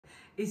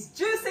It's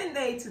juicing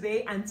day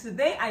today, and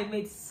today I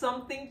made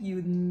something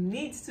you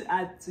need to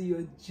add to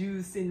your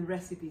juicing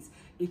recipes.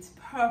 It's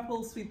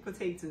purple sweet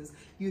potatoes.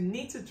 You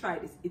need to try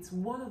this. It's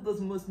one of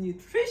those most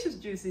nutritious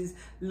juices,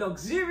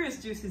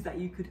 luxurious juices that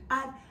you could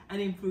add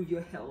and improve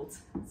your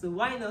health. So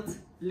why not?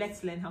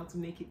 Let's learn how to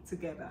make it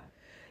together.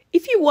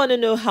 If you want to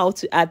know how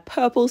to add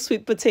purple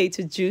sweet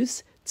potato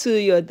juice to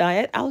your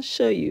diet, I'll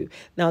show you.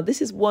 Now,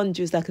 this is one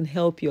juice that can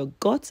help your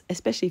gut,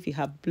 especially if you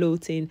have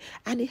bloating,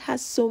 and it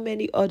has so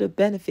many other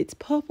benefits.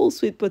 Purple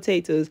sweet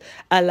potatoes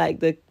are like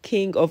the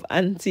king of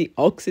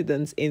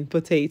antioxidants in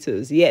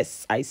potatoes.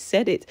 Yes, I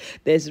said it.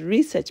 There's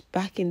research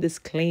backing this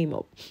claim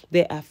up.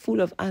 They are full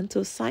of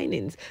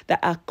anthocyanins that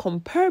are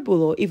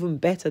comparable or even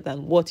better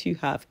than what you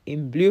have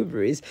in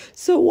blueberries.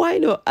 So why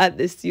not add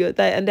this to your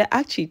diet? And they're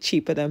actually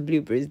cheaper than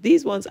blueberries.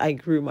 These ones I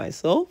grew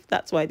myself.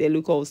 That's why they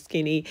look all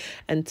skinny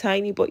and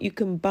tiny, but you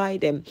can buy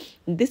them.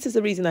 This is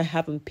the reason I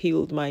haven't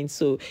peeled mine.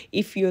 So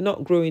if you're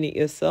not growing it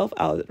yourself,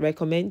 I'll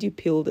recommend you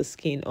peel the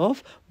skin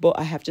off, but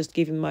I have just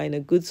given mine a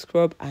good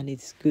scrub and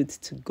it's good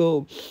to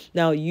go.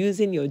 Now,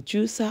 using your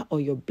juicer or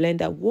your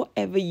blender,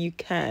 whatever you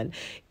can,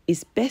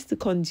 it's best to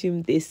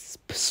consume these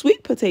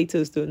sweet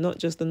potatoes though, not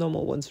just the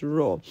normal ones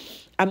raw.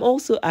 I'm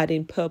also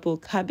adding purple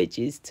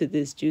cabbages to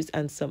this juice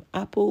and some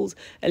apples,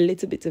 a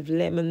little bit of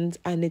lemons,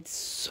 and it's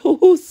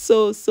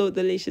so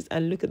delicious.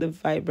 And look at the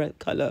vibrant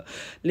color.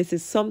 This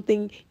is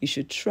something you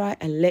should try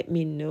and let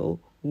me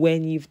know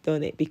when you've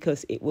done it,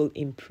 because it will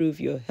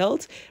improve your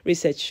health.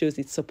 Research shows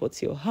it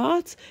supports your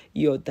heart,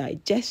 your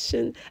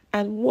digestion,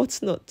 and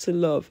what's not to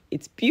love.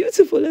 It's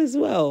beautiful as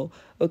well.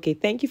 Okay,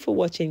 thank you for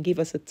watching. Give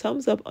us a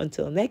thumbs up.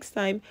 Until next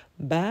time,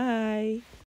 bye.